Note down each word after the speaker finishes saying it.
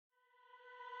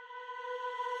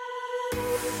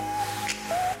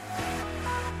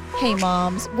Hey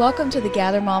moms, welcome to the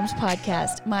Gather Moms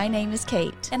podcast. My name is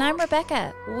Kate. And I'm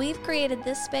Rebecca. We've created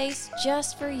this space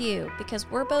just for you because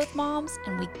we're both moms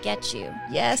and we get you.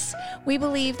 Yes, we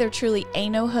believe there truly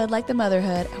ain't no hood like the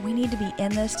motherhood, and we need to be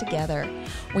in this together.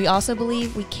 We also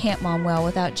believe we can't mom well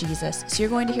without Jesus, so you're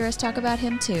going to hear us talk about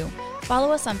him too.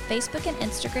 Follow us on Facebook and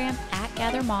Instagram at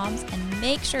Gather Moms and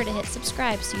make sure to hit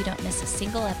subscribe so you don't miss a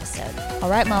single episode. All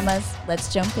right, mamas,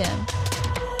 let's jump in.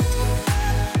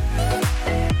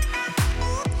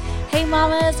 Hey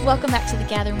mamas, welcome back to the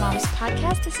Gather Moms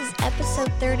podcast. This is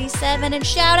episode 37 and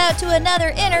shout out to another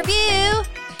interview.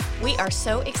 We are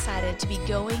so excited to be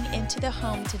going into the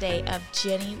home today of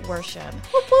Jenny Worsham.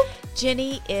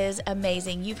 Jenny is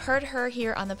amazing. You've heard her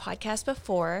here on the podcast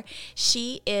before.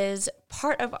 She is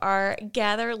part of our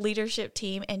Gather leadership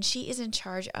team, and she is in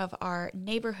charge of our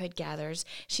neighborhood gathers.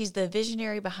 She's the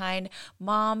visionary behind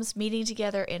moms meeting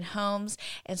together in homes,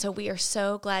 and so we are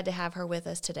so glad to have her with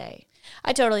us today.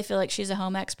 I totally feel like she's a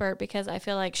home expert because I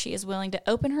feel like she is willing to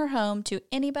open her home to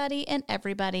anybody and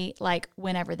everybody, like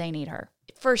whenever they need her.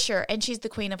 For sure. And she's the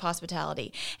queen of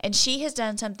hospitality. And she has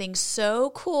done something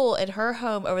so cool at her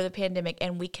home over the pandemic,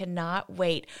 and we cannot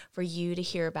wait for you to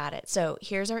hear about it. So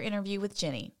here's our interview with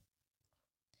Jenny.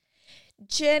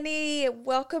 Jenny,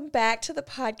 welcome back to the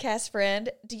podcast,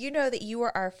 friend. Do you know that you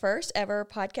were our first ever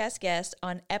podcast guest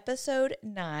on episode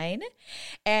 9?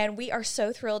 And we are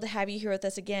so thrilled to have you here with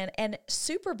us again. And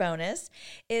super bonus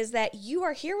is that you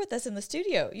are here with us in the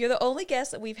studio. You're the only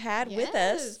guest that we've had with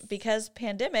us because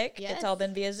pandemic. Yes. It's all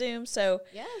been via Zoom. So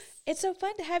Yes. it's so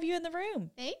fun to have you in the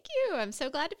room. Thank you. I'm so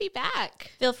glad to be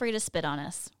back. Feel free to spit on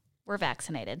us. We're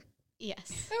vaccinated.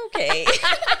 Yes. Okay.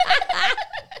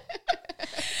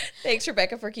 Thanks,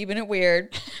 Rebecca, for keeping it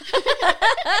weird.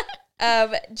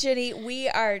 Jenny, we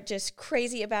are just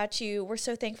crazy about you. We're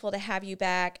so thankful to have you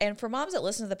back. And for moms that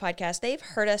listen to the podcast, they've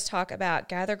heard us talk about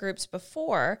gather groups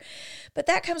before, but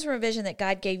that comes from a vision that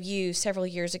God gave you several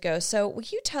years ago. So will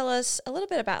you tell us a little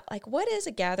bit about what is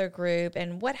a gather group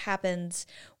and what happens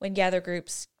when gather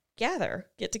groups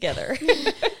get together?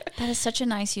 That is such a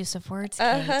nice use of words,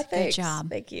 Kate. Good Thanks. job.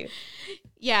 Thank you.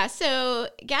 Yeah, so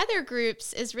gather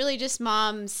groups is really just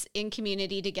moms in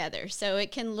community together. So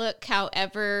it can look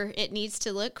however it needs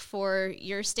to look for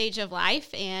your stage of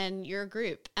life and your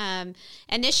group.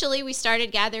 Initially, we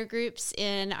started gather groups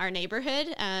in our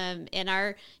neighborhood.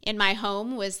 In my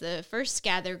home was the first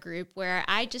gather group where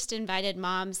I just invited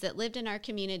moms that lived in our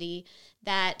community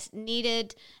that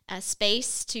needed a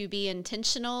space to be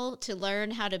intentional, to learn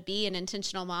how to be an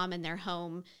intentional mom in their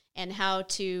home and how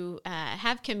to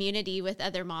have community with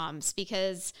other moms.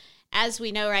 Because as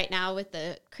we know right now with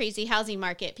the crazy housing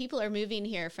market, people are moving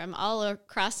here from all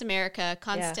across America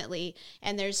constantly. Yeah.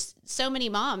 And there's so many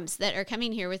moms that are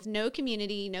coming here with no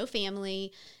community, no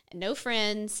family, no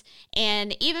friends.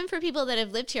 And even for people that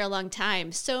have lived here a long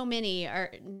time, so many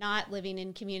are not living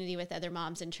in community with other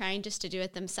moms and trying just to do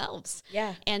it themselves.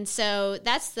 Yeah. And so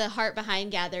that's the heart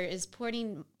behind Gather, is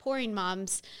pouring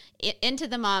moms into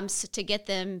the moms to get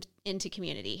them into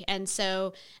community. And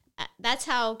so that's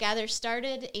how Gather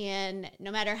started. And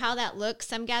no matter how that looks,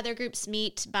 some Gather groups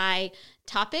meet by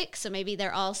topic. So maybe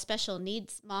they're all special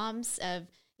needs moms of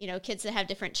kids that have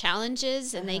different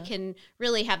challenges, and they can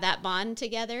really have that bond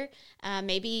together.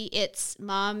 Maybe it's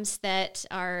moms that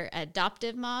are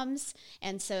adoptive moms,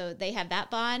 and so they have that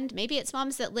bond. Maybe it's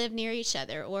moms that live near each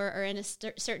other or are in a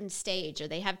certain stage, or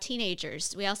they have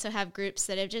teenagers. We also have groups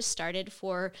that have just started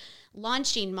for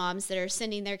launching moms that are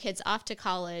sending their kids off to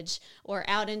college or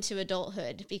out into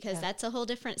adulthood, because that's a whole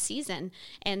different season.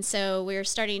 And so we're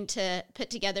starting to put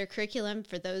together curriculum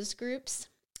for those groups.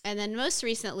 And then most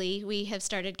recently, we have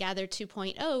started Gather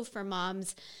 2.0 for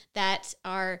moms that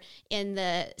are in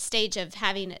the stage of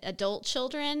having adult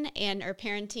children and are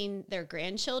parenting their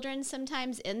grandchildren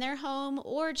sometimes in their home,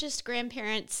 or just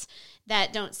grandparents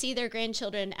that don't see their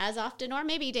grandchildren as often or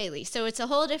maybe daily. So it's a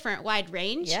whole different wide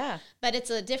range, but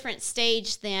it's a different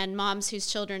stage than moms whose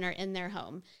children are in their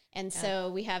home. And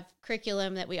so we have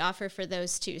curriculum that we offer for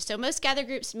those too. So most Gather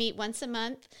groups meet once a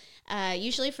month,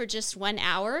 usually for just 1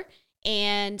 hour.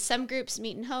 And some groups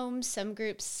meet in homes, some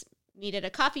groups meet at a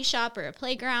coffee shop or a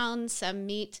playground, some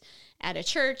meet at a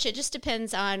church. It just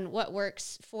depends on what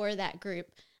works for that group.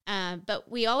 But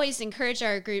we always encourage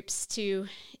our groups to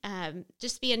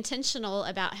just be intentional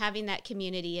about having that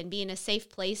community and being a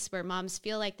safe place where moms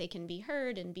feel like they can be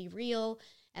heard and be real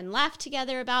and laugh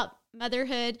together about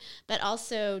motherhood, but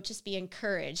also just be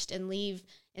encouraged and leave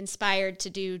inspired to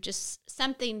do just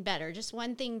something better, just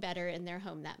one thing better in their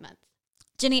home that month.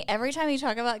 Jenny, every time you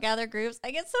talk about gather groups,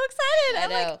 I get so excited. I I'm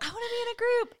know. like, I want to be in a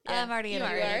group. Yeah. I'm already in You a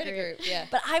are group. in a group. Yeah.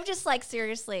 But I'm just like,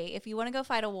 seriously, if you want to go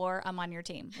fight a war, I'm on your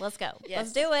team. Let's go. Yes.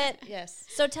 Let's do it. Yes.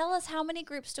 So tell us, how many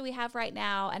groups do we have right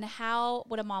now, and how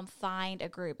would a mom find a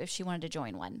group if she wanted to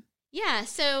join one? Yeah,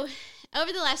 so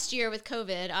over the last year with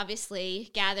COVID, obviously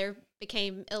Gather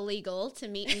became illegal to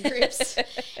meet in groups.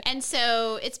 And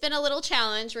so it's been a little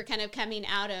challenge we're kind of coming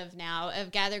out of now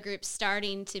of Gather groups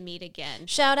starting to meet again.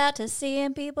 Shout out to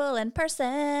seeing people in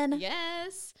person.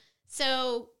 Yes.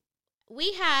 So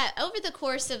we had, over the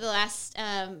course of the last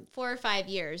 4 or 5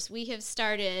 years, we have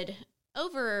started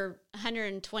over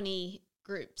 120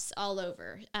 groups all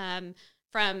over,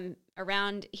 from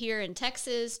around here in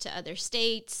Texas to other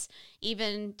states,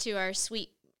 even to our sweet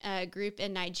group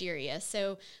in Nigeria.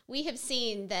 So we have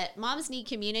seen that moms need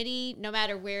community no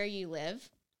matter where you live.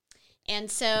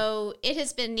 And so it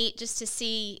has been neat just to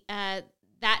see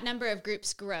that number of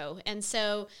groups grow. And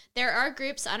so there are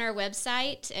groups on our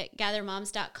website at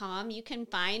gathermoms.com. You can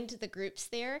find the groups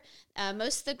there.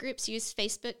 Most of the groups use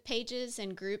Facebook pages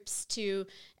and groups to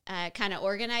kind of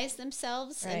organize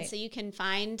themselves. Right. And so you can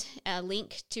find a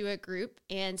link to a group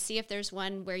and see if there's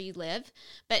one where you live.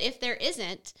 But if there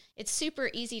isn't, it's super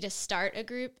easy to start a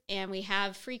group, and we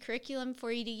have free curriculum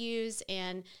for you to use.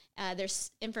 And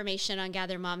there's information on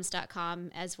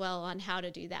gathermoms.com as well on how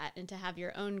to do that and to have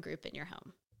your own group in your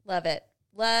home. Love it.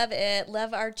 Love it.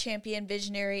 Love our champion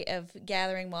visionary of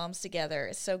gathering moms together.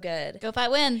 It's so good. Go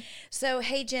fight, win. So,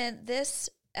 hey, Jen, this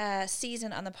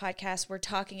season on the podcast, we're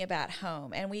talking about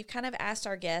home, and we've kind of asked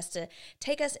our guests to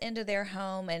take us into their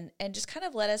home and just kind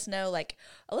of let us know like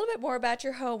a little bit more about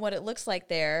your home, what it looks like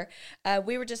there.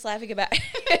 We were just laughing about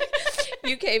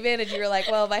you came in and you were like,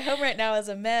 well, my home right now is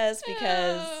a mess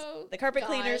because the carpet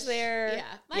cleaner's there. Yeah.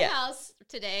 My house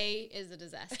today is a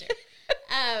disaster.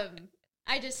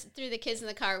 I just threw the kids in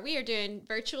the car. We are doing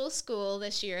virtual school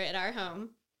this year at our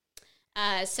home.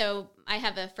 So I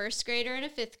have a first grader and a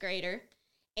fifth grader,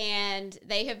 and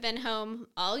they have been home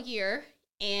all year.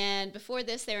 And before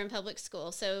this, they were in public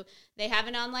school. So they have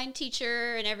an online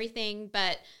teacher and everything,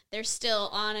 but they're still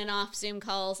on and off Zoom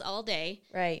calls all day.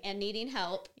 Right. And needing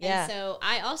help. Yeah. And so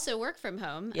I also work from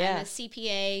home. Yeah. I'm a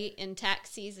CPA in tax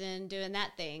season doing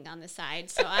that thing on the side.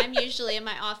 So I'm usually in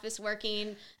my office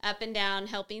working up and down,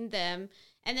 helping them.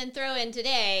 And then throw in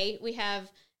today, we have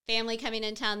family coming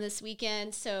in town this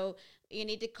weekend. So you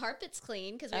need the carpets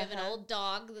clean because we have an old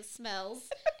dog that smells.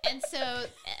 And so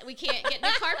we can't get new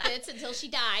carpets until she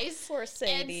dies. Poor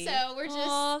Sadie. And so we're just,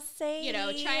 Aw, Sadie.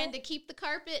 trying to keep the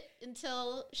carpet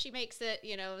until she makes it,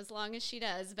 as long as she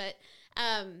does. But,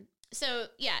 so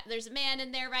yeah, there's a man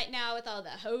in there right now with all the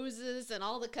hoses and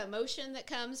all the commotion that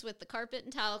comes with the carpet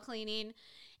and towel cleaning.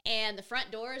 And the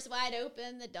front door is wide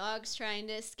open. The dog's trying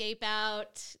to escape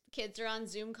out. Kids are on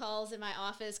Zoom calls in my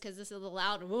office because this is a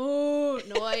loud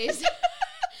noise.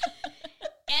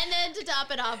 And then to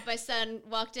top it off, my son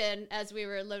walked in as we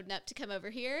were loading up to come over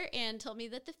here and told me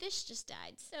that the fish just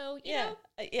died. So, you know,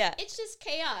 it's just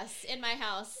chaos in my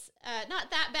house. Not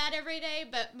that bad every day,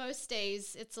 but most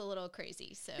days it's a little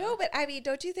crazy. So No, but I mean,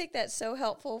 don't you think that's so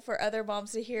helpful for other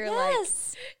moms to hear?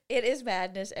 Yes. Like, it is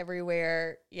madness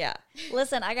everywhere. Yeah.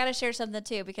 Listen, I got to share something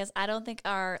too, because I don't think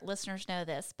our listeners know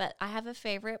this, but I have a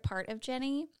favorite part of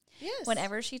Jenny. Yes.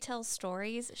 Whenever she tells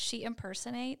stories, she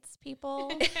impersonates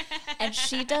people, and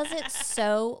she does it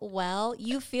so well.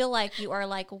 You feel like you are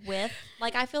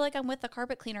I feel like I'm with the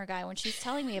carpet cleaner guy when she's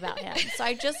telling me about him. So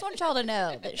I just want y'all to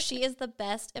know that she is the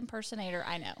best impersonator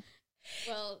I know.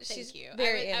 Well, thank She's you.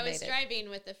 very I was innovative. driving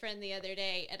with a friend the other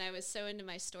day, and I was so into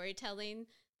my storytelling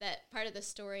that part of the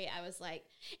story I was like,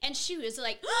 and she was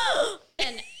like,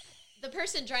 and the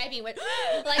person driving went,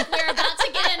 like we're about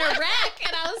to get in a wreck.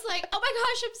 And I was like, oh my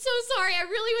gosh, I'm so sorry. I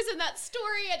really was in that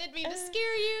story. I didn't mean to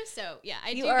scare you. So yeah,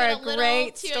 I You do are get a a little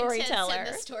great too storyteller. intense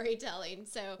in the storytelling.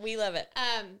 So We love it.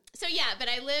 so yeah, but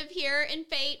I live here in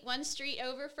Fate, one street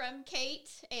over from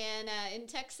Kate, and in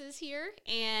Texas here,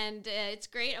 and it's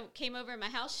great. I came over in my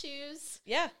house shoes,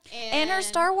 Yeah. And her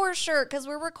Star Wars shirt, because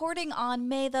we're recording on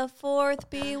May the 4th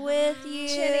be with you.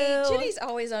 Jenny's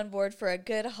always on board for a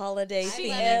good holiday I theme.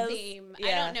 love a theme. I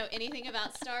Yeah. don't know anything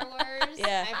about Star Wars.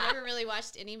 Yeah. I've never really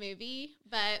watched any movie,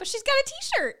 but But she's got a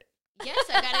t-shirt. yes,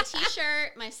 I got a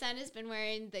T-shirt. My son has been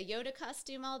wearing the Yoda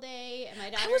costume all day, and my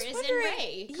daughter was is wondering- in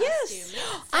Rey yes.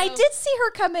 costume. I So did see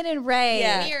her come in Ray.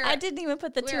 Yeah. We're- I didn't even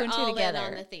put the two we're and two all together. in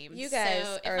on the theme. You guys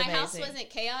so are if my house amazing. wasn't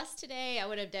chaos today, I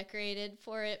would have decorated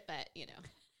for it. But we've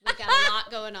got a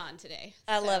lot going on today.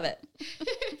 I love it.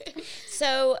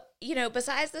 So,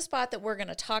 besides the spot that we're going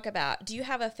to talk about, do you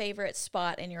have a favorite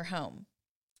spot in your home?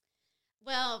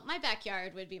 Well, my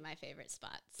backyard would be my favorite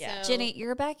spot. Yeah. So, Jenny,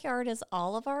 your backyard is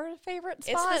all of our favorite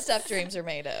spots. It's the stuff dreams are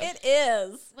made of. It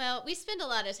is. well, we spend a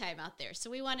lot of time out there,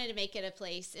 so we wanted to make it a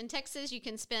place. In Texas, you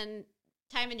can spend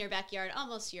time in your backyard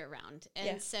almost year round, and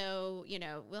Yeah. so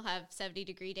we'll have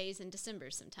 70-degree days in December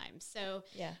sometimes. So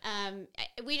Yeah.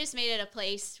 we just made it a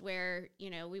place where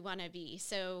we want to be.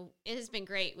 So it has been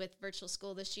great with virtual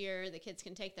school this year. The kids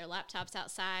can take their laptops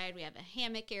outside. We have a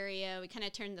hammock area. We kind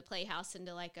of turned the playhouse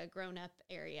into like a grown-up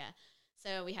area.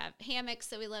 So we have hammocks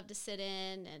that we love to sit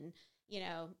in, and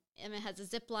Emma has a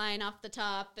zip line off the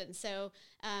top. And so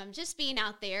just being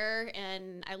out there,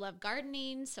 and I love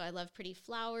gardening, so I love pretty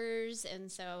flowers.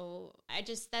 And so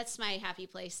that's my happy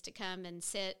place to come and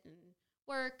sit and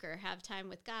work or have time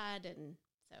with God. And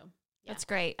so, yeah, That's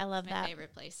great. I love my that.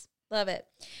 favorite place. Love it.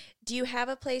 Do you have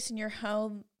a place in your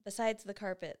home besides the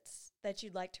carpets that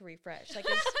you'd like to refresh? Like,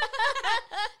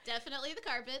 Definitely the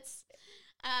carpets.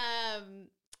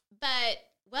 But,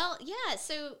 well, yeah,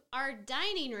 so our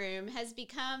dining room has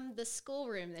become the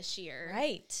schoolroom this year.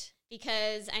 right.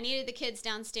 Because I needed the kids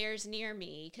downstairs near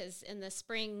me, because in the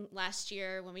spring last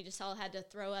year when we just all had to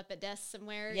throw up a desk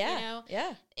somewhere, Yeah.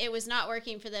 Yeah. it was not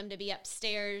working for them to be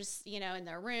upstairs, in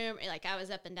their room. Like, I was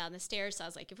up and down the stairs. So I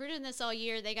was like, if we're doing this all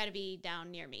year, they got to be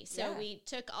down near me. So Yeah. we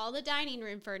took all the dining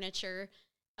room furniture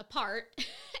apart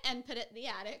and put it in the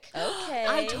attic. Okay.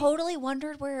 I totally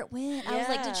wondered where it went. I was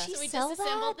like, Yeah. did she So we sell just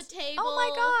assembled that? the table. Oh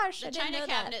my gosh, The I didn't china know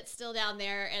that. cabinet's still down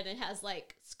there, and it has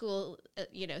like school,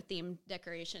 themed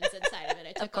decorations inside of it.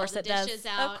 I took Of course all it the dishes does.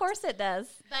 out. Of course it does.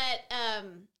 But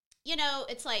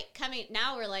it's like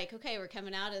now we're like, okay, we're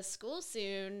coming out of school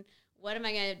soon. What am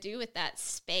I going to do with that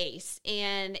space?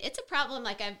 And it's a problem.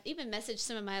 Like, I've even messaged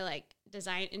some of my like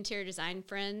interior design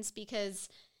friends, because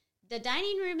the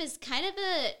dining room is kind of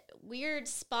a weird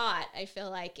spot, I feel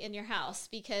like, in your house,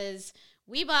 because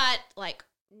we bought like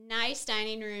nice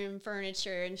dining room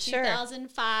furniture in Sure.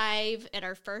 2005 at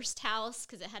our first house,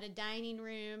 because it had a dining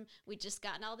room. We'd just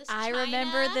gotten all this I china.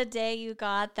 remember the day you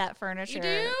got that furniture.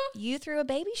 do? You threw a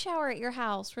baby shower at your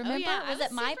house. Remember? Oh, yeah. I Was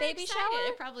it my super baby excited. shower?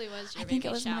 It probably was your I think baby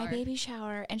it was shower. my baby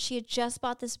shower. And she had just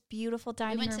bought this beautiful We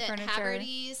dining went room to furniture.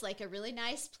 Haverty's, like a really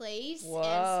nice place, and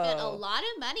Whoa. spent a lot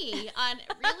of money on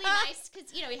really nice,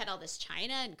 because, we had all this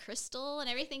china and crystal and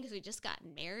everything, because we just got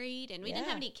married and we didn't Yeah.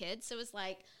 have any kids. So it was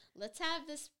like, let's have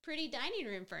this pretty dining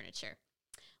room furniture.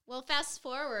 Well, fast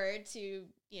forward to,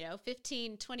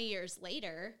 15, 20 years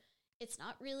later, it's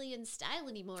not really in style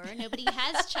anymore. Nobody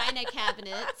has china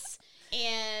cabinets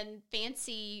and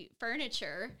fancy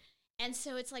furniture. And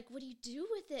so it's like, what do you do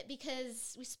with it?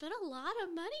 Because we spent a lot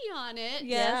of money on it.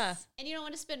 Yeah. And you don't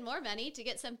want to spend more money to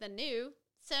get something new.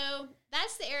 So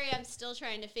that's the area I'm still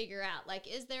trying to figure out. Like,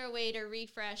 is there a way to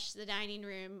refresh the dining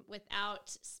room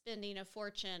without spending a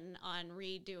fortune on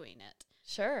redoing it?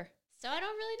 Sure. So I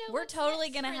don't really know. We're what's totally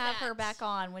next going to for have her that. back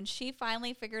on. When she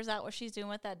finally figures out what she's doing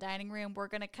with that dining room, we're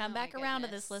going to come Oh my back around to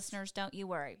goodness. this, listeners. Don't you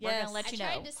worry. We're going Yes. to let I you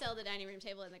tried know. to sell the dining room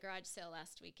table in the garage sale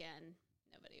last weekend.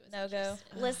 Nobody was No go.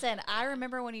 interested. Listen, I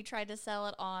remember when you tried to sell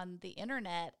it on the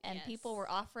internet and Yes. people were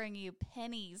offering you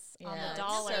pennies on Yeah, the it's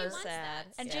dollar. Nobody so wants sad.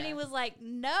 that. And Yeah. Jenny was like,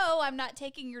 "No, I'm not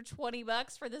taking your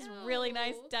 $20 for this really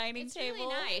nice No, dining it's table."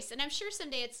 really nice, and I'm sure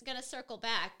someday it's going to circle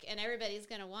back, and everybody's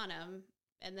going to want them,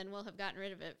 and then we'll have gotten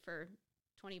rid of it for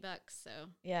 $20. So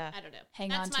Yeah. I don't know. Hang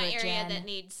That's on to my it, area Jen. that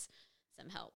needs some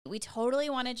help. We totally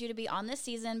wanted you to be on this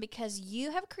season because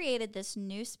you have created this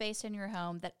new space in your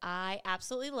home that I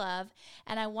absolutely love,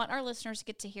 and I want our listeners to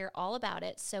get to hear all about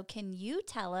it. So can you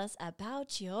tell us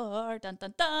about your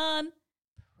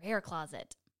prayer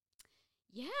closet?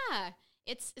 Yeah.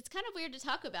 It's kind of weird to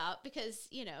talk about because,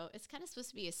 it's kind of supposed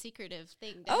to be a secretive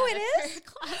thing. Oh, have it a is? prayer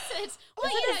closet. Oh,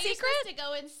 is it a You're secret? supposed to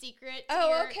go in secret. to Oh,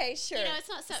 your- okay, sure. It's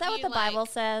not Is something that what you the Bible like.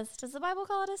 says? Does the Bible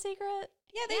call it a secret?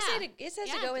 Yeah, they Yeah. say it says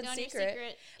to go in your secret.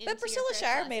 into But your Priscilla prayer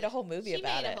Shire closet. made a whole movie She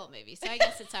about made it. a whole movie, so I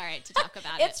guess it's all right to talk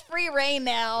about It's free reign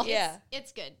now. Yeah.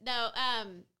 It's good. No,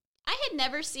 I had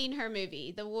never seen her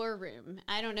movie, The War Room.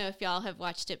 I don't know if y'all have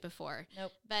watched it before.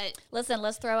 Nope. But Listen,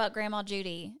 let's throw out Grandma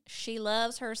Judy. She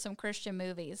loves her some Christian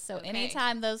movies. So Okay.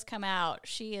 anytime those come out,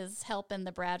 she is helping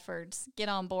the Bradfords get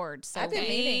on board. So I've been we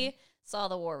meaning- saw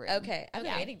The War Room. Okay. I've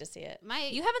been Okay. waiting to see it.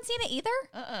 You haven't seen it either?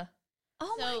 Uh-uh.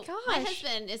 Oh so my gosh. my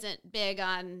husband isn't big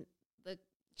on the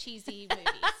cheesy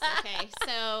movies. Okay,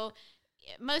 so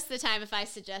most of the time, if I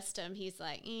suggest him, he's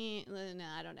like, no,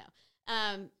 I don't know.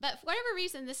 But for whatever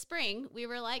reason, this spring we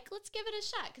were like, let's give it a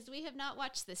shot because we have not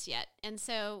watched this yet, and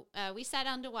so we sat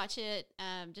down to watch it,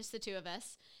 just the two of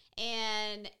us,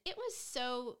 and it was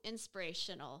so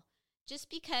inspirational. Just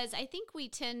because I think we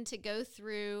tend to go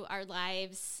through our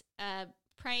lives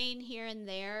praying here and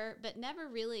there, but never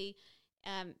really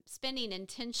spending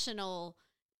intentional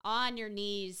on your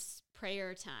knees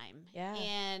prayer time. Yeah.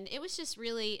 And it was just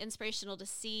really inspirational to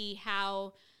see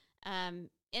how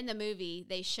in the movie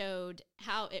they showed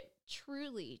how it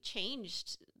truly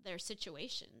changed their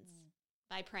situations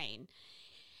by praying.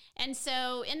 And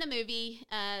so in the movie,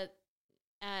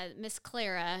 Miss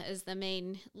Clara is the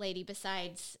main lady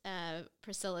besides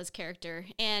Priscilla's character.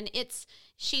 And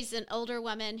she's an older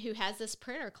woman who has this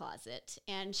prayer closet,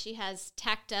 and she has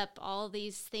tacked up all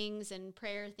these things and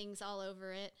prayer things all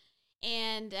over it.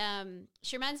 And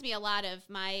she reminds me a lot of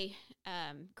my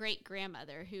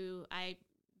great-grandmother, who I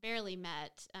barely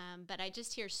met, but I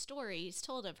just hear stories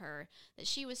told of her that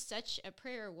she was such a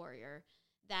prayer warrior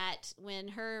that when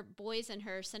her boys in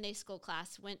her Sunday school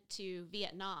class went to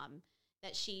Vietnam,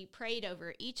 that she prayed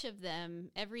over each of them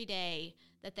every day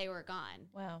that they were gone.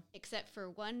 Wow. Except for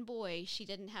one boy she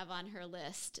didn't have on her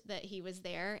list that he was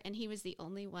there, and he was the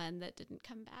only one that didn't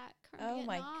come back from Oh Vietnam.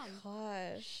 my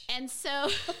gosh. And so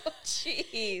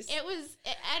Jeez. it was,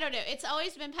 I don't know, it's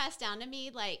always been passed down to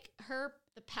me, like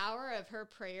the power of her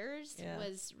prayers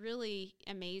was really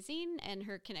amazing, and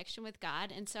her connection with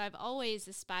God. And so I've always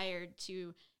aspired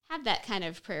to have that kind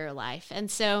of prayer life.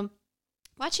 And so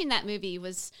watching that movie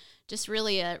was just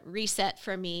really a reset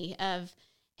for me of,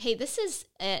 hey, this is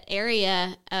an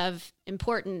area of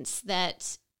importance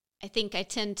that I think I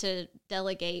tend to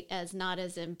delegate as not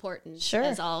as important Sure.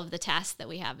 as all of the tasks that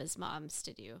we have as moms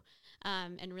to do,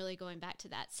 and really going back to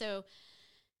that. So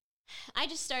God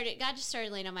just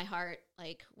started laying on my heart,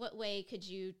 like, what way could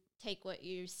you take what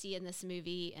you see in this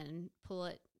movie and pull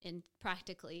it in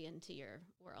practically into your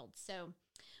world? So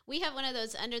we have one of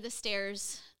those under the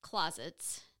stairs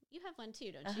closets. You have one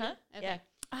too, don't you? Okay. Yeah.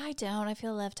 I don't. I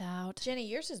feel left out. Jenny,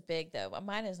 yours is big though.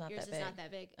 Mine is not Yours that is big. not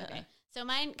that big. Okay. So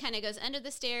mine kind of goes under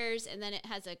the stairs, and then it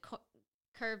has a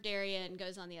curved area and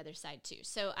goes on the other side too.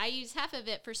 So I use half of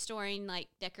it for storing like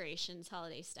decorations,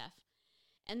 holiday stuff.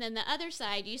 And then the other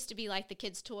side used to be like the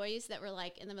kids' toys that were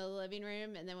like in the middle of the living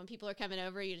room. And then when people are coming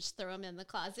over, you just throw them in the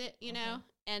closet, you know?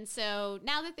 And so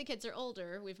now that the kids are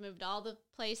older, we've moved all the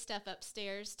play stuff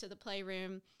upstairs to the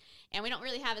playroom, and we don't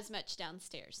really have as much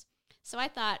downstairs. So I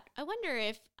thought, I wonder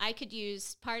if I could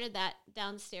use part of that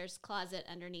downstairs closet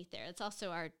underneath there. It's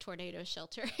also our tornado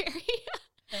shelter area.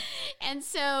 And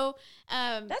so,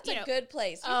 That's a good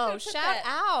place. You Oh, could put shout that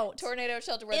out. tornado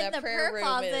shelter where In that the prayer room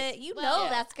closet, is. you Well, know yeah.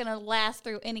 that's going to last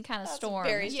through any kind of That's storm.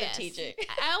 very Yes. strategic.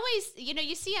 I always,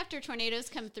 you see after tornadoes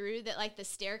come through that like the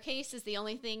staircase is the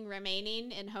only thing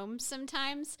remaining in homes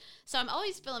sometimes. So I'm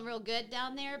always feeling real good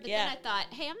down there. But Yeah. then I thought,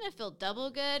 hey, I'm going to feel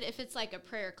double good if it's like a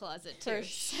prayer closet too. For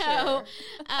So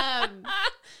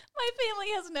My family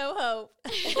has no hope.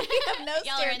 We have no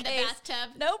y'all are in the staircase,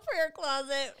 bathtub. no prayer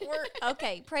closet. We're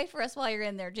okay. Pray for us while you're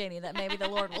in there, Jenny, that maybe the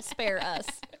Lord will spare us.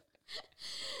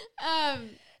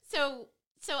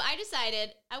 So I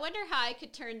decided, I wonder how I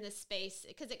could turn this space,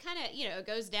 because it kind of, it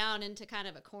goes down into kind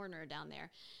of a corner down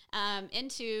there,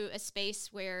 into a space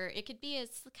where it could be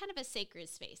kind of a sacred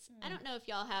space. I don't know if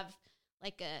y'all have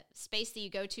like a space that you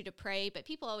go to pray, but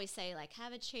people always say like,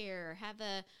 have a chair, or have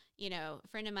a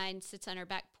friend of mine sits on her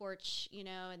back porch,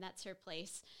 and that's her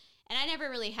place. And I never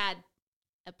really had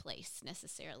a place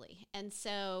necessarily. And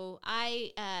so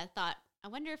I thought, I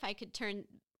wonder if I could turn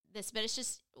this, but it's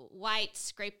just white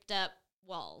scraped up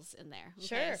walls in there. Okay?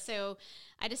 Sure. So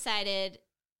I decided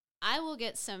I will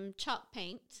get some chalk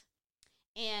paint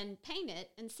and paint it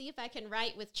and see if I can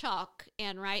write with chalk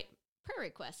and write prayer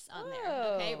requests on there.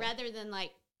 Okay. Oh. Rather than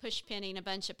like push pinning a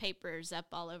bunch of papers up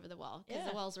all over the wall, because Yeah.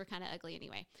 the walls were kind of ugly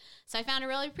anyway. So I found a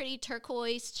really pretty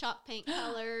turquoise chalk paint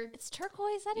color. It's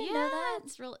turquoise. I didn't know that.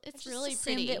 It's just really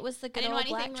assumed pretty. it was the I good didn't old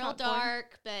want anything black real chalkboard.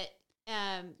 dark, but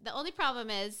the only problem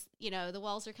is, the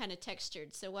walls are kind of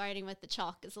textured, so writing with the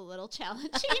chalk is a little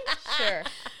challenging. Sure.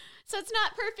 So it's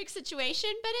not perfect situation,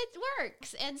 but it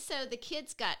works. And so the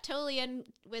kids got totally in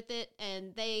with it,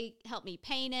 and they helped me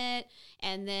paint it.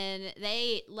 And then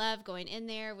they love going in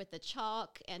there with the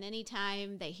chalk. And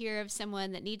anytime they hear of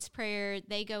someone that needs prayer,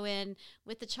 they go in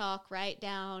with the chalk, write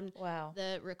down Wow.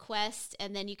 the request,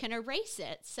 and then you can erase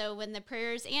it. So when the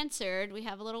prayer is answered, we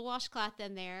have a little washcloth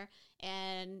in there,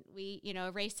 and we,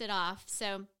 erase it off.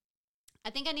 So I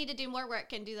think I need to do more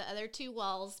work and do the other two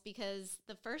walls, because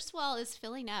the first wall is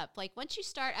filling up. Like once you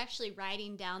start actually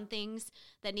writing down things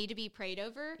that need to be prayed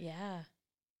over, Yeah.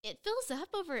 it fills up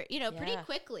over, pretty Yeah.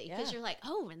 quickly, because Yeah. you're like,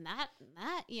 oh, and that,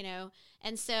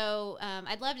 And so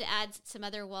I'd love to add some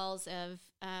other walls of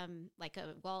like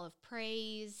a wall of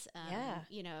praise,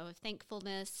 of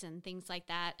thankfulness and things like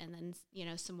that. And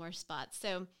then, some more spots.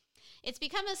 So it's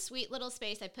become a sweet little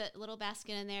space. I put a little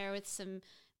basket in there with some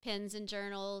pens and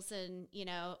journals, and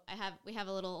we have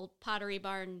a little Pottery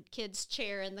Barn kids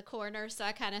chair in the corner, so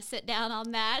I kind of sit down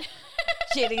on that.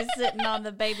 Jenny's sitting on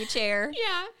the baby chair.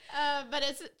 Yeah, but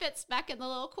it fits back in the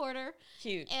little corner.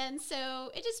 Cute. And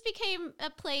so it just became a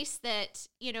place that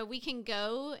we can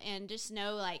go and just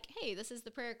know, like, hey, this is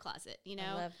the prayer closet.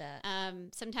 I love that.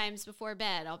 Sometimes before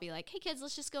bed, I'll be like, hey kids,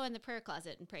 let's just go in the prayer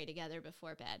closet and pray together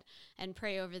before bed and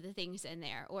pray over the things in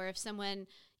there. Or if someone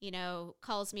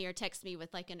calls me or texts me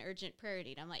with like an urgent prayer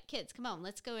need, I'm like, kids, come on,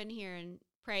 let's go in here and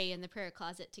pray in the prayer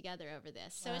closet together over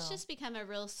this. So it's just become a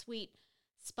real sweet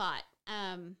spot.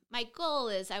 My goal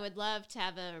is I would love to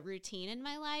have a routine in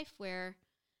my life where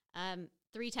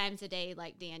 3 times a day,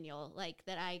 like Daniel, like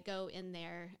that I go in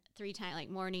there 3 times, like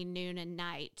morning, noon, and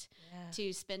night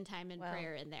to spend time in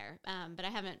prayer in there. But I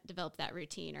haven't developed that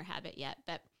routine or habit yet,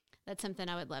 but that's something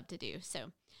I would love to do.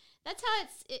 So that's how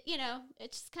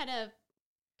it just kind of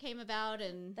came about.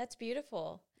 And that's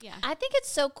beautiful. Yeah. I think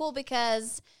it's so cool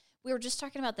because we were just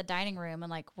talking about the dining room and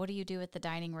like, what do you do with the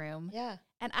dining room? Yeah.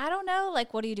 And I don't know,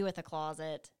 like, what do you do with the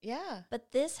closet? Yeah.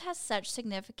 But this has such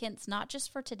significance, not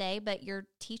just for today, but you're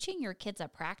teaching your kids a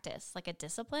practice, like a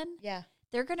discipline. Yeah.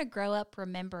 They're going to grow up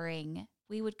remembering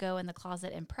we would go in the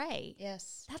closet and pray.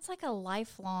 Yes. That's like a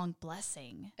lifelong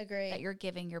blessing Agree. that you're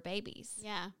giving your babies.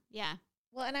 Yeah. Yeah.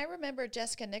 Well, and I remember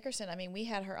Jessica Nickerson. I mean, we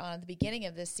had her on at the beginning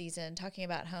of this season talking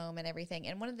about home and everything.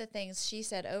 And one of the things she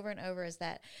said over and over is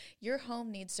that your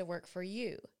home needs to work for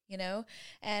you,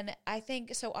 And I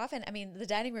think so often, I mean, the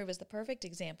dining room is the perfect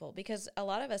example because a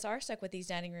lot of us are stuck with these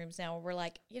dining rooms now where we're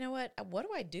like, you know what do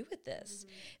I do with this?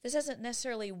 Mm-hmm. This doesn't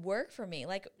necessarily work for me.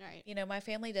 Like, right. My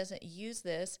family doesn't use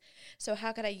this. So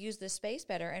how could I use this space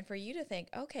better? And for you to think,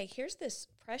 okay, here's this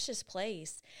precious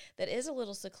place that is a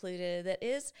little secluded, that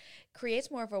creates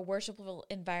more of a worshipful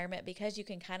environment because you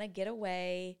can kind of get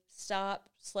away, stop,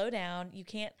 slow down. You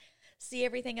can't see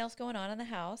everything else going on in the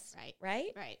house.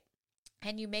 Right? Right.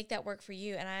 And you make that work for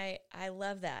you. And I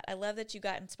love that. I love that you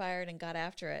got inspired and got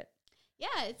after it.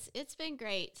 Yeah, it's been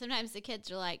great. Sometimes the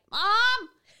kids are like, Mom,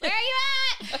 where are you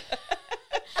at?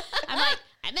 I'm like,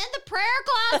 I'm in the prayer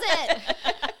closet.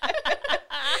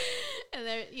 And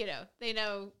they're, they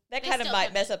know. That kind of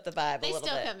might mess up the vibe a little bit. They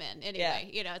still come in anyway.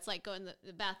 Yeah. It's like going to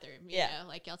the bathroom, you know,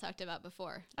 like y'all talked about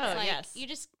before. It's like, yes. You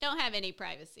just don't have any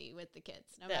privacy with the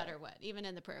kids, no matter what, even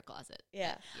in the prayer closet.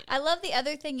 Yeah. I love the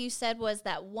other thing you said was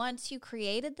that once you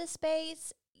created the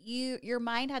space, your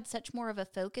mind had such more of a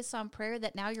focus on prayer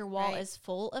that now your wall is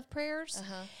full of prayers.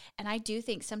 Uh-huh. And I do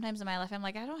think sometimes in my life, I'm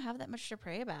like, I don't have that much to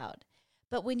pray about.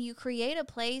 But when you create a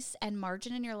place and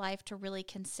margin in your life to really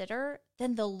consider,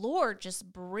 then the Lord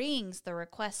just brings the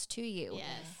request to you. Yes.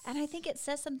 And I think it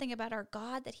says something about our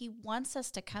God that he wants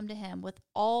us to come to him with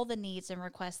all the needs and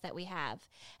requests that we have.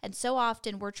 And so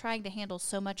often we're trying to handle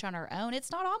so much on our own.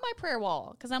 It's not on my prayer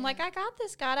wall because I'm like, I got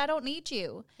this, God. I don't need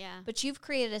you. Yeah. But you've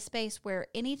created a space where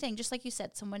anything, just like you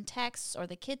said, someone texts or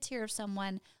the kids hear of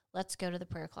someone, let's go to the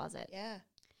prayer closet. Yeah.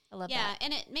 I love that. Yeah,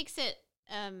 and it makes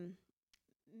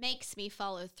me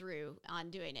follow through on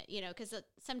doing it, because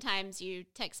sometimes you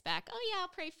text back, oh yeah, I'll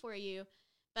pray for you.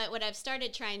 But what I've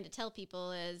started trying to tell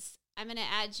people is I'm going to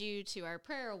add you to our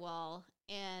prayer wall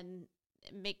and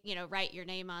write your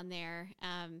name on there.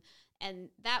 And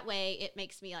that way it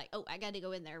makes me like, oh, I got to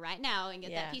go in there right now and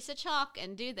get that piece of chalk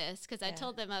and do this. Cause I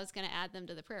told them I was going to add them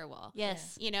to the prayer wall.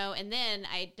 Yes. And then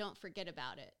I don't forget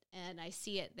about it and I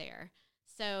see it there.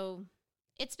 So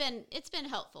it's been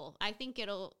helpful. I think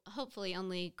it'll hopefully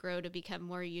only grow to become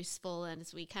more useful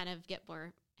as we kind of get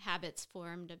more habits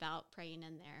formed about praying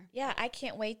in there. Yeah, I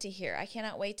can't wait to hear. I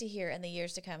cannot wait to hear in the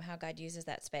years to come how God uses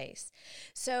that space.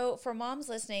 So for moms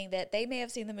listening that they may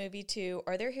have seen the movie too,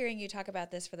 or they're hearing you talk about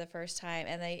this for the first time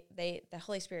and the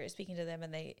Holy Spirit is speaking to them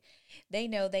and they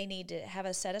know they need to have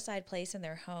a set aside place in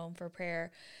their home for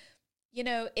prayer.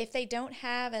 If they don't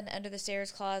have an under the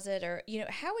stairs closet or,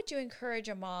 how would you encourage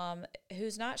a mom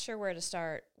who's not sure where to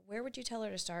start? Where would you tell her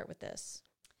to start with this?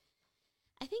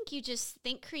 I think you just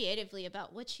think creatively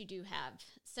about what you do have.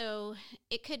 So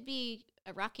it could be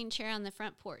a rocking chair on the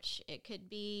front porch. It could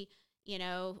be,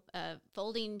 a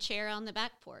folding chair on the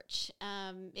back porch.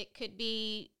 It could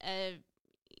be,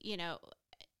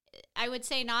 I would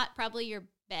say not probably your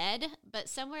bed, but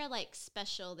somewhere like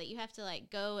special that you have to like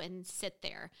go and sit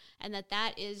there and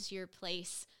that is your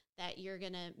place that you're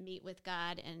going to meet with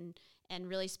God and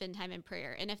really spend time in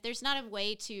prayer. And if there's not a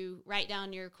way to write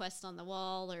down your requests on the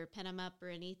wall or pen them up or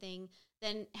anything,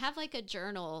 then have like a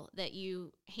journal that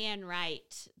you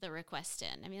handwrite the request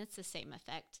in. I mean, it's the same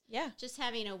effect. Yeah. Just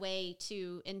having a way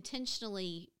to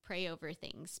intentionally pray over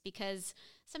things because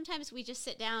sometimes we just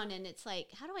sit down and it's like,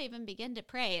 how do I even begin to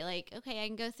pray? Like, okay, I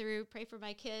can go through, pray for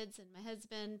my kids and my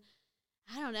husband.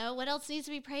 I don't know what else needs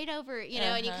to be prayed over, you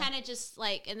know, and you kind of just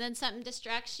like, and then something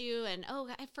distracts you and, oh,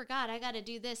 I forgot, I got to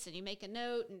do this. And you make a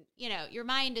note and, you know, your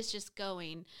mind is just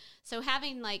going. So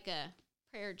having like a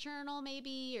prayer journal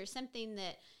maybe, or something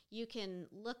that you can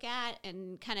look at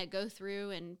and kind of go through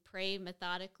and pray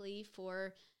methodically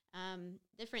for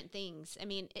different things. I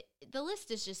mean, the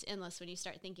list is just endless when you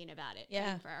start thinking about it.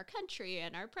 Yeah. For our country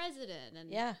and our president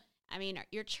and I mean,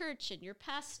 your church and your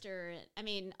pastor. I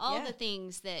mean, all the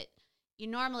things that you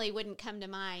normally wouldn't come to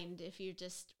mind if you're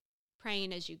just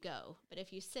praying as you go. But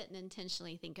if you sit and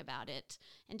intentionally think about it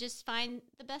and just find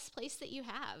the best place that you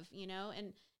have, you know,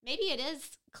 and maybe it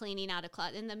is cleaning out a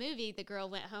closet. In the movie, the girl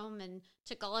went home and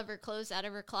took all of her clothes out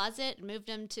of her closet and moved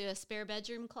them to a spare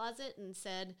bedroom closet and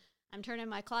said, I'm turning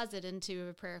my closet into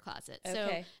a prayer closet. Okay.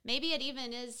 So maybe it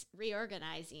even is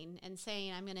reorganizing and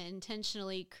saying, I'm going to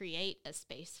intentionally create a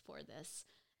space for this.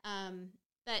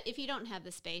 But if you don't have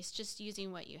the space, just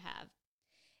using what you have.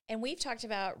 And we've talked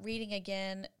about reading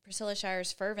again Priscilla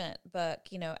Shire's Fervent book,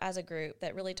 you know, as a group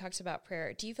that really talks about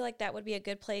prayer. Do you feel like that would be a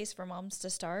good place for moms to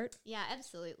start? Yeah,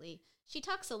 absolutely. She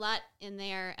talks a lot in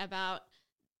there about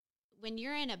when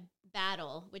you're in a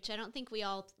battle, which I don't think we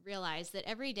all realize that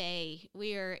every day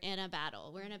we are in a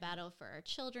battle. We're in a battle for our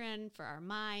children, for our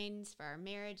minds, for our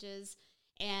marriages.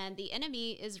 And the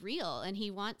enemy is real, and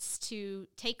he wants to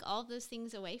take all of those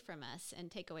things away from us and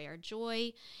take away our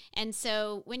joy. And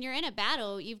so when you're in a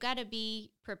battle, you've got to be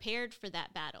prepared for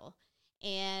that battle.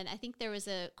 And I think there was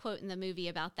a quote in the movie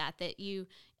about that you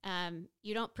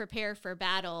don't prepare for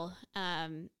battle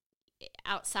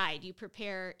outside. You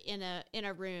prepare in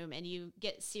a room, and you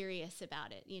get serious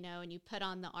about it, you know, and you put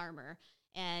on the armor,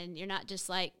 and you're not just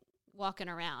like walking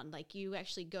around, like you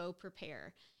actually go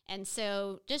prepare. And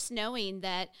so just knowing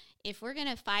that if we're going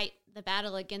to fight the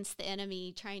battle against the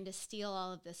enemy trying to steal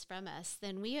all of this from us,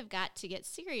 then we have got to get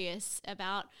serious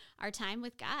about our time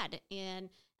with God and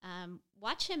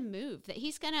watch him move, that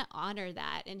he's going to honor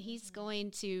that. And he's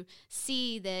going to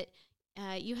see that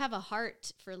you have a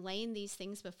heart for laying these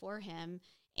things before him,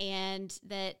 and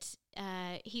that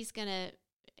he's going to,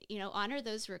 you know, honor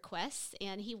those requests.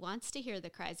 And he wants to hear the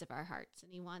cries of our hearts,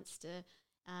 and he wants to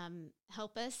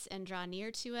help us and draw near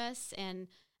to us. And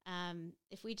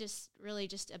if we just really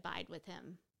just abide with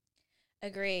him.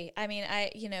 Agree. I mean,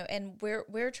 and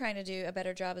we're trying to do a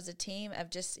better job as a team of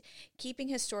just keeping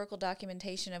historical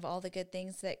documentation of all the good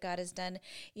things that God has done.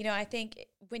 You know, I think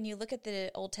when you look at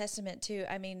the Old Testament too,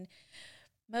 I mean,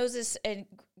 Moses and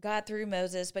God through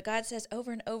Moses, but God says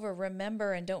over and over,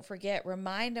 remember and don't forget,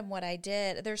 remind them what I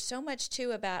did. There's so much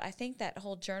too about, I think, that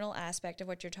whole journal aspect of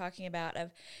what you're talking about,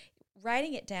 of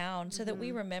writing it down so that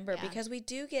we remember, because we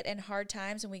do get in hard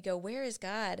times and we go, where is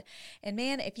God? And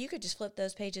man, if you could just flip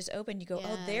those pages open, you go,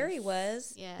 oh, there he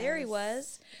was. Yes. There he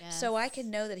was. Yes. So I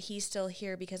can know that he's still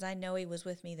here because I know he was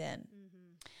with me then.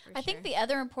 I think the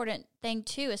other important thing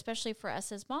too, especially for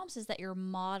us as moms, is that you're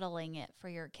modeling it for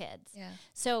your kids. Yeah.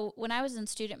 So when I was in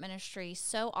student ministry,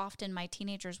 so often my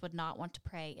teenagers would not want to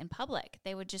pray in public.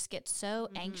 They would just get so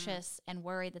anxious and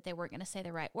worried that they weren't going to say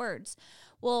the right words.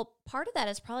 Well, part of that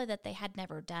is probably that they had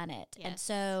never done it. Yes. And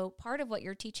so part of what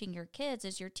you're teaching your kids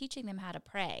is you're teaching them how to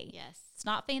pray. Yes. It's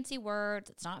not fancy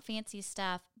words, it's not fancy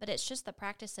stuff, but it's just the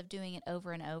practice of doing it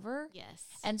over and over. Yes.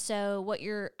 And so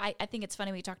I think it's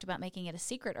funny, we talked about making it a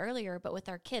secret earlier, but with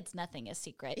our kids, nothing is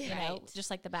secret, you know,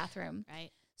 just like the bathroom. Right.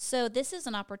 So this is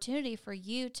an opportunity for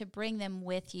you to bring them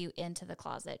with you into the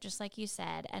closet, just like you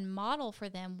said, and model for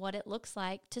them what it looks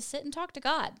like to sit and talk to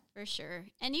God. For sure.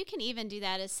 And you can even do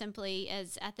that as simply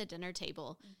as at the dinner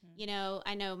table. You know,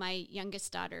 I know my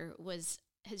youngest daughter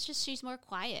she's more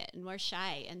quiet and more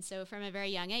shy. And so from a very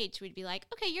young age, we'd be like,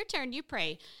 okay, your turn, you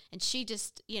pray. And she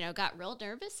just, you know, got real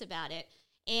nervous about it.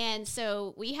 And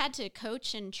so we had to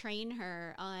coach and train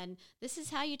her on, this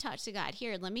is how you talk to God.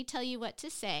 Here, let me tell you what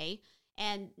to say.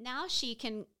 And now she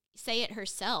can say it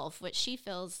herself, what she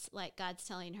feels like God's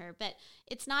telling her. But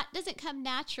doesn't come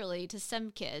naturally to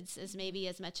some kids as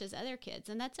much as other kids.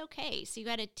 And that's okay. So you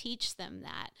got to teach them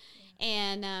that. Yeah.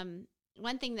 And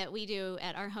one thing that we do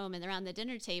at our home and around the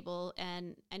dinner table,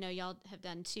 and I know y'all have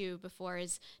done too before,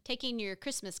 is taking your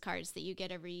Christmas cards that you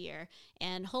get every year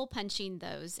and hole punching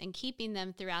those and keeping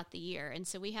them throughout the year. And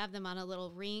so we have them on a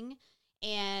little ring,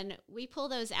 and we pull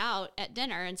those out at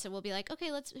dinner. And so we'll be like, okay,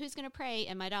 who's going to pray?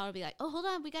 And my daughter will be like, oh, hold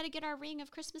on, we got to get our ring of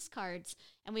Christmas cards.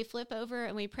 And we flip over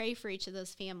and we pray for each of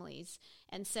those families.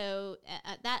 And so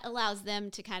that allows them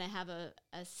to kind of have a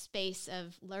space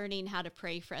of learning how to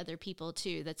pray for other people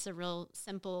too. That's a real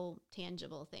simple,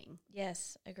 tangible thing.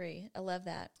 Yes, agree. I love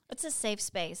that. It's a safe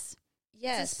space.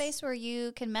 Yes. It's a space where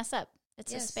you can mess up.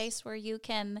 It's a space where you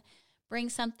can bring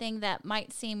something that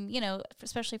might seem,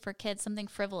 especially for kids, something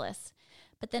frivolous,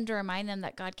 but then to remind them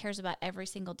that God cares about every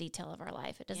single detail of our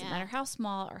life. It doesn't matter how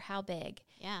small or how big.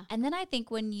 Yeah. And then I think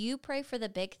when you pray for the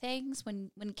big things, when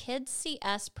kids see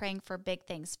us praying for big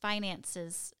things,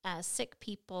 finances, sick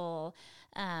people,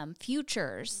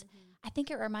 futures, I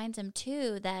think it reminds them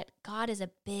too that God is a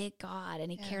big God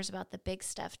and he cares about the big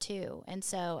stuff too. And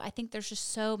so I think there's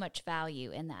just so much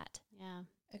value in that. Yeah.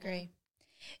 Agree.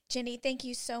 Jenny, thank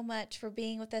you so much for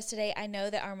being with us today. I know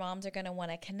that our moms are going to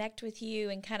want to connect with you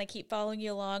and kind of keep following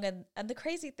you along and the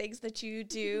crazy things that you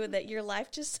do and that your life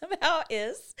just somehow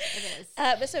is. It is.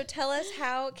 But so tell us,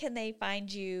 how can they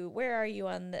find you? Where are you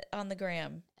on the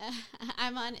gram?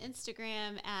 I'm on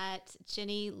Instagram at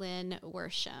Jenny Lynn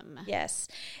Worsham. Yes.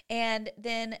 And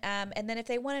then if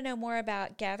they want to know more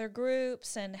about Gather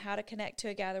groups and how to connect to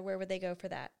a Gather, where would they go for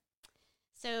that?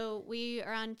 So we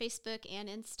are on Facebook and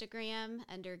Instagram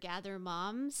under Gather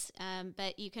Moms,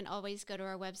 but you can always go to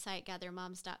our website,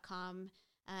 gathermoms.com,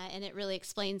 and it really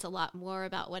explains a lot more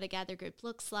about what a Gather group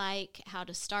looks like, how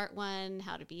to start one,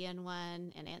 how to be in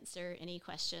one, and answer any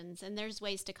questions. And there's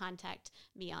ways to contact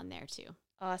me on there too.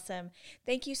 Awesome.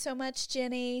 Thank you so much,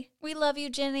 Jenny. We love you,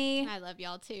 Jenny. I love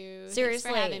y'all too. Seriously. Thanks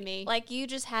for having me. Like, you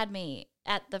just had me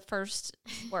at the first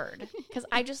word, because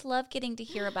I just love getting to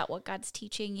hear about what God's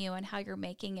teaching you and how you're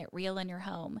making it real in your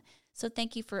home. So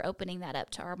thank you for opening that up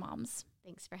to our moms.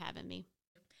 Thanks for having me.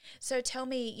 So tell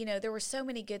me, there were so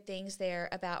many good things there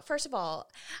about, first of all,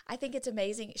 I think it's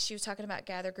amazing. She was talking about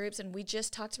Gather groups, and we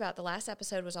just talked about, the last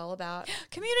episode was all about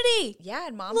community. Yeah,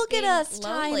 and moms Look at being us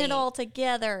lonely. tying it all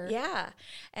together. Yeah.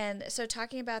 And so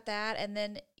talking about that, and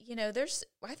then,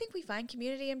 I think we find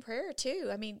community in prayer too.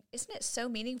 I mean, isn't it so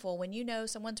meaningful when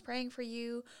someone's praying for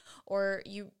you, or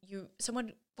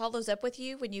someone follows up with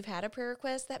you when you've had a prayer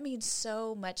request? That means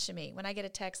so much to me. When I get a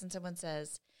text and someone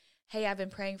says, "Hey, I've been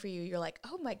praying for you," you're like,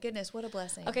 "Oh my goodness, what a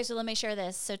blessing." Okay, so let me share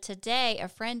this. So today, a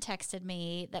friend texted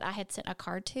me that I had sent a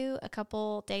card to a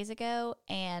couple days ago,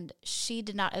 and she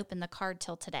did not open the card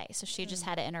till today. So she just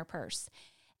had it in her purse.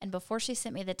 And before she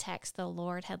sent me the text, the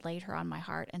Lord had laid her on my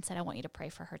heart and said, "I want you to pray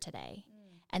for her today."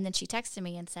 And then she texted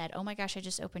me and said, "Oh my gosh, I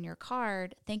just opened your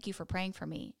card. Thank you for praying for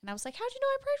me." And I was like, "How'd you know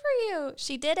I prayed for you?"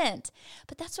 She didn't.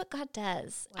 But that's what God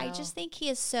does. Wow. I just think he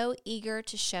is so eager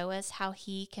to show us how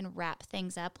he can wrap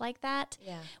things up like that.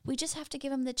 Yeah. We just have to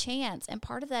give him the chance. And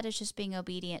part of that is just being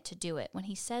obedient to do it. When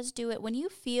he says do it, when you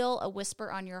feel a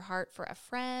whisper on your heart for a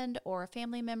friend or a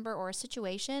family member or a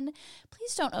situation,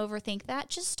 please don't overthink that.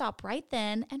 Just stop right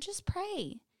then and just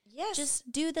pray. Yes.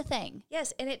 Just do the thing.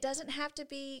 Yes, and it doesn't have to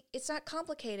be, it's not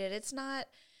complicated.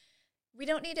 We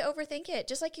don't need to overthink it.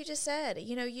 Just like you just said,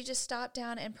 you just stop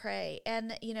down and pray.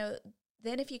 And,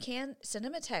 then if you can, send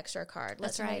them a text or a card.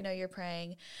 Let somebody know you're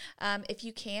praying. If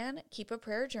you can, keep a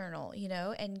prayer journal,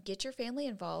 and get your family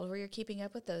involved where you're keeping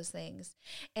up with those things.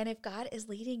 And if God is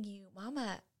leading you,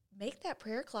 Mama, make that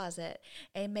prayer closet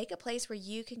and make a place where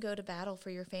you can go to battle for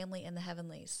your family in the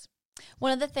heavenlies.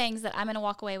 One of the things that I'm going to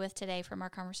walk away with today from our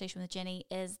conversation with Jenny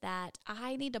is that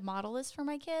I need to model this for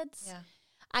my kids. Yeah.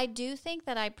 I do think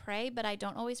that I pray, but I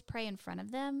don't always pray in front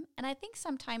of them. And I think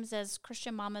sometimes as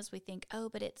Christian mamas, we think, oh,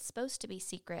 but it's supposed to be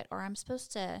secret, or I'm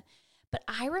supposed to. But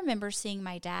I remember seeing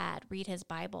my dad read his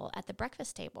Bible at the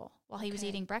breakfast table while he was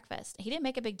eating breakfast. He didn't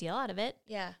make a big deal out of it.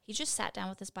 Yeah. He just sat down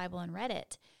with his Bible and read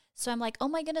it. So I'm like, oh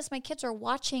my goodness, my kids are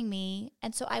watching me.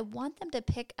 And so I want them to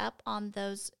pick up on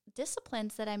those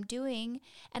disciplines that I'm doing,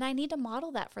 and I need to model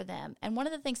that for them. And one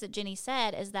of the things that Jenny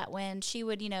said is that when she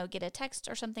would, get a text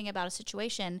or something about a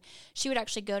situation, she would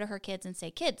actually go to her kids and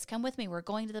say, "Kids, come with me. We're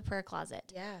going to the prayer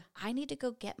closet." Yeah. I need to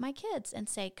go get my kids and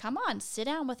say, "Come on, sit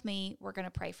down with me. We're going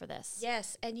to pray for this."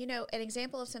 Yes. And, an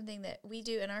example of something that we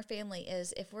do in our family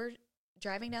is if we're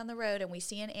driving down the road and we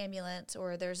see an ambulance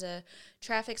or there's a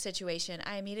traffic situation,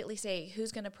 I immediately say,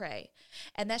 "Who's going to pray?"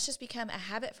 And that's just become a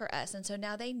habit for us. And so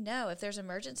now they know if there's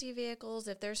emergency vehicles,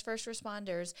 if there's first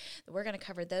responders, that we're going to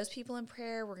cover those people in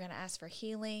prayer. We're going to ask for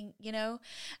healing,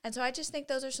 And so I just think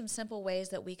those are some simple ways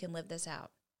that we can live this out.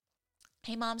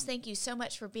 Hey, moms, thank you so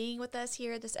much for being with us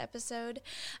here this episode.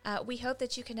 We hope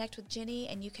that you connect with Jenny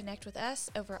and you connect with us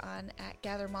over on at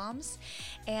Gather Moms.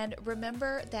 And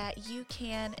remember that you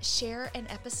can share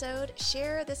this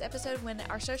episode when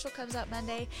our social comes out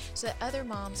Monday so that other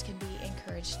moms can be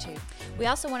encouraged too. We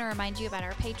also want to remind you about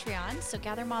our Patreon. So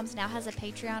Gather Moms now has a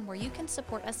Patreon where you can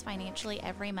support us financially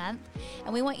every month.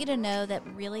 And we want you to know that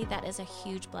really that is a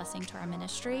huge blessing to our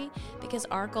ministry, because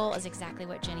our goal is exactly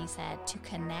what Jenny said, to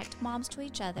connect moms to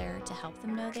each other to help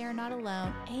them know they are not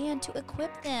alone and to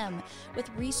equip them with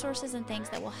resources and things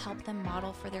that will help them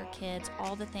model for their kids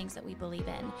all the things that we believe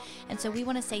in. And so we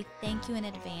want to say thank you in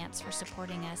advance for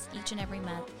supporting us each and every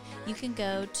month. You can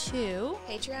go to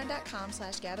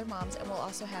patreon.com/gathermoms, and we'll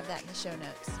also have that in the show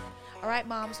notes. All right,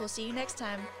 moms, we'll see you next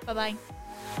time. Bye-bye.